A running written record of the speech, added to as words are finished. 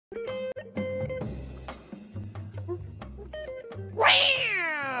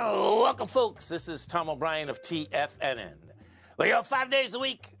Welcome, folks. This is Tom O'Brien of TFNN. We go 5 days a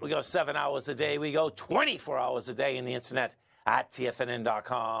week. We go 7 hours a day. We go 24 hours a day on the internet at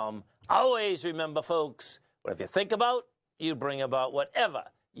TFNN.com. Always remember, folks, whatever you think about, you bring about. Whatever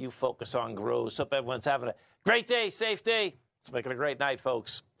you focus on grows. Hope everyone's having a great day, safe day. Let's make it a great night,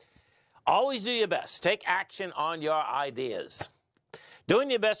 folks. Always do your best. Take action on your ideas. Doing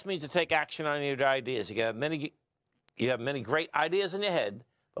your best means to take action on your ideas. You have many great ideas in your head,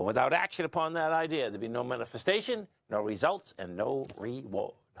 but without action upon that idea, there'd be no manifestation, no results, and no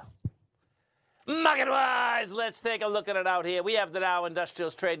reward. Market-wise, let's take a look at it out here. We have the Dow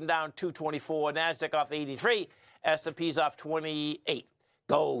Industrials trading down 224, NASDAQ off 83, S&P's off 28.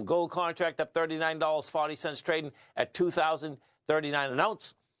 Gold contract up $39.40, trading at $2,039 an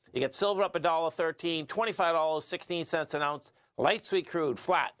ounce. You get silver up $1.13, $25.16 an ounce. Light sweet crude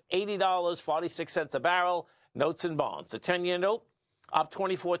flat, $80.46 a barrel. Notes and bonds. The 10-year note up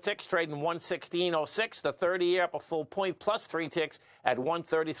 24 ticks, trading 116.06. The 30-year up a full point plus 3 ticks at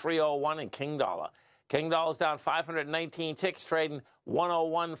 133.01 in King Dollar. King Dollar's down 519 ticks, trading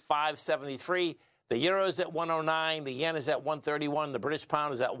 101.573. The Euro's at 109. The yen is at 131. The British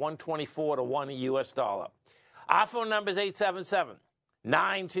pound is at 124 to 1 US dollar. Our phone number is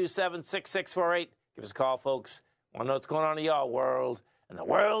 877-927-6648. Give us a call, folks. Want to know what's going on in your world. In the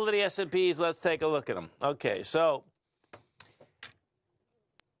world of the S&Ps, let's take a look at them. Okay, so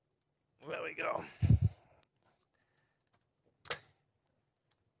there we go.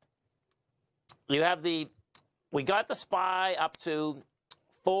 You have we got the SPY up to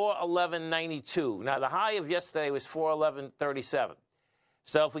 411.92. Now, the high of yesterday was 411.37.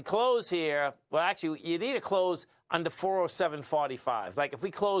 So if we close here, well, actually, you need to close under 407.45. Like if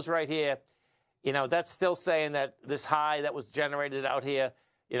we close right here, you know, that's still saying that this high that was generated out here,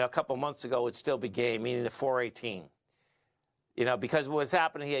 you know, a couple months ago would still be game, meaning the 418. You know, because what's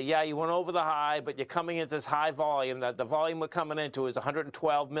happening here, yeah, you went over the high, but you're coming into this high volume. That the volume we're coming into is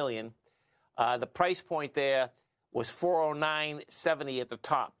 112 million. The price point there was 409.70 at the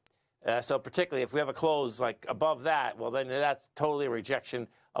top. So particularly if we have a close like above that, well, then that's totally a rejection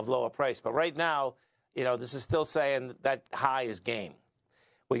of lower price. But right now, you know, this is still saying that high is game.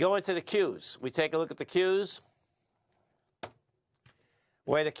 We go into the Qs. We take a look at the Qs.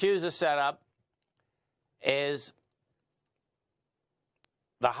 Where the Qs are set up is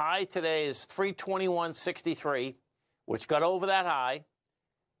the high today is 321.63, which got over that high.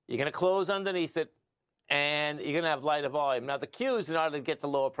 You're going to close underneath it, and you're going to have lighter volume. Now, the Qs, in order to get the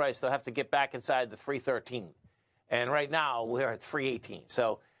lower price, they'll have to get back inside the 313. And right now, we're at 318.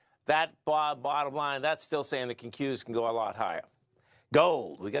 So that bottom line, that's still saying the Qs can go a lot higher.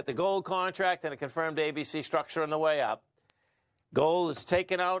 Gold. We got the gold contract and a confirmed ABC structure on the way up. Gold is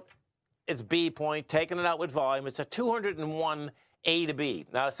taking out its B point, taking it out with volume. It's a 201 A to B.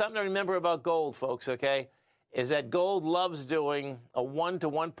 Now, something to remember about gold, folks, okay, is that gold loves doing a 1 to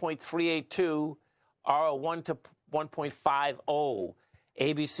 1.382 or a 1 to 1.50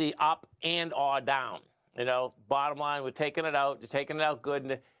 ABC up and or down. You know, bottom line, we're taking it out. You're taking it out good.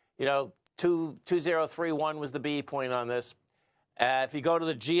 And, you know, 2031 was the B point on this. If you go to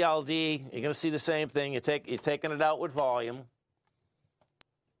the GLD, you're going to see the same thing. You're taking it out with volume.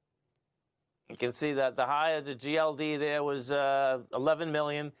 You can see that the high of the GLD there was 11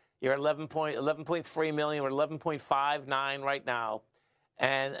 million. You're at 11.3 million. We're at 11.59 right now.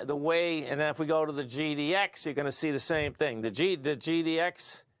 And then if we go to the GDX, you're going to see the same thing. The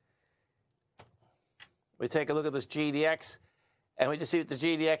GDX, we take a look at this GDX. And we just see with the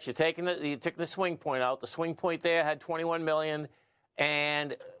GDX, you're taking the swing point out. The swing point there had 21 million,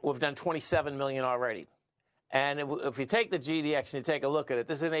 and we've done 27 million already. And if you take the GDX and you take a look at it,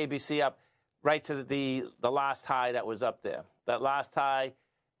 this is an ABC up right to the last high that was up there. That last high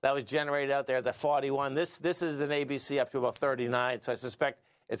that was generated out there at the 41. This is an ABC up to about 39. So I suspect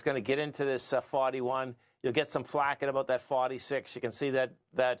it's going to get into this 41. You'll get some flack at about that 46. You can see that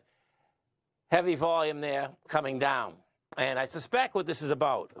heavy volume there coming down. And I suspect what this is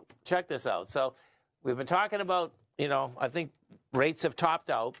about. Check this out. So we've been talking about, you know, I think rates have topped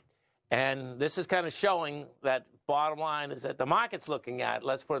out. And this is kind of showing that bottom line is that the market's looking at,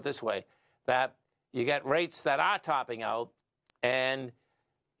 let's put it this way, that you get rates that are topping out. And,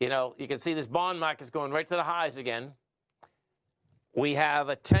 you know, you can see this bond market's going right to the highs again. We have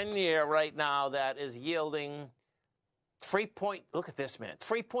a 10-year right now that is yielding look at this, man,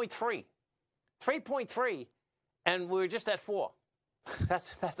 3.3. 3.3. And we're just at 4.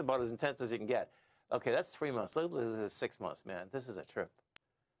 That's about as intense as you can get. Okay, that's 3 months. Look at this 6 months, man. This is a trip.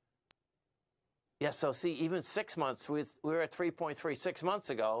 Yeah, so see, even 6 months, we were at 3.3 6 months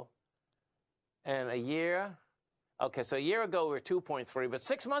ago. And a year, Okay, so a year ago we were 2.3, but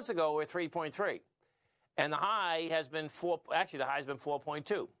 6 months ago we were 3.3. And the high has been the high's been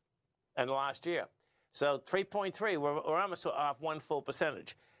 4.2 in the last year. So 3.3, we're almost off 1 full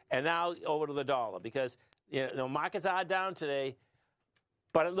percentage. And now over to the dollar, because the markets are down today,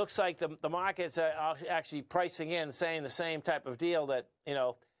 but it looks like the markets are actually pricing in, saying the same type of deal that,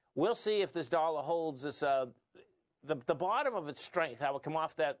 we'll see if this dollar holds this, the bottom of its strength, how it come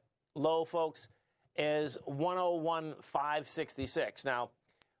off that low, folks, is 101.566. Now,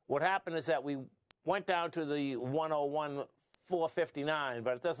 what happened is that we went down to the 101.459,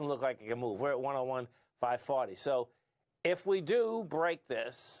 but it doesn't look like it can move. We're at 101.540. So if we do break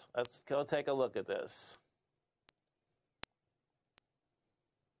this, let's go take a look at this.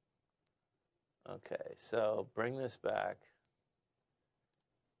 Okay, so bring this back.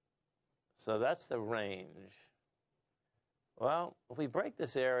 So that's the range. Well, if we break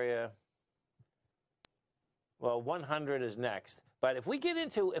this area, well, 100 is next. But if we get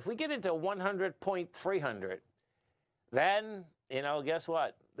into 100.300, then guess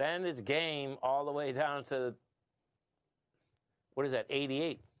what? Then it's game all the way down to, what is that?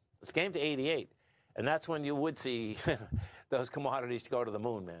 88. It's game to 88, and that's when you would see those commodities go to the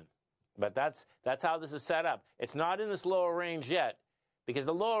moon, man. But that's how this is set up. It's not in this lower range yet, because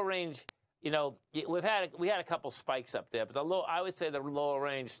the lower range, we had a couple spikes up there, but I would say the lower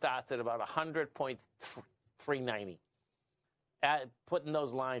range starts at about 100.390. Putting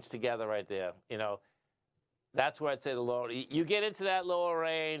those lines together right there, that's where I'd say the lower. You get into that lower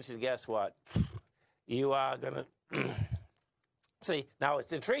range, and guess what? You are gonna see. Now,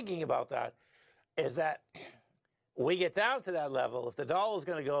 what's intriguing about that is that we get down to that level. If the dollar's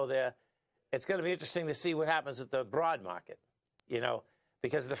going to go there, it's going to be interesting to see what happens with the broad market,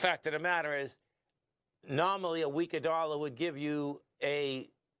 because the fact of the matter is, normally a weaker dollar would give you a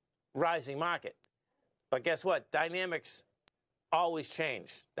rising market. But guess what? Dynamics always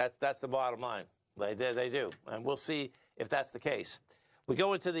change. That's the bottom line. They do. And we'll see if that's the case. We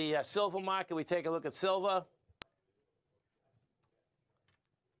go into the silver market. We take a look at silver.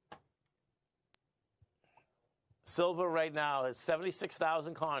 Silver right now is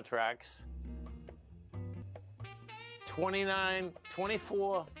 76,000 contracts.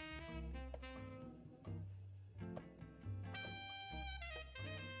 24.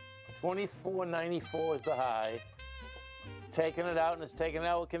 24.94 is the high. It's taking it out, and it's taking it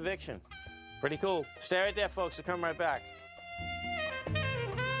out with conviction. Pretty cool. Stay right there, folks. We'll come right back.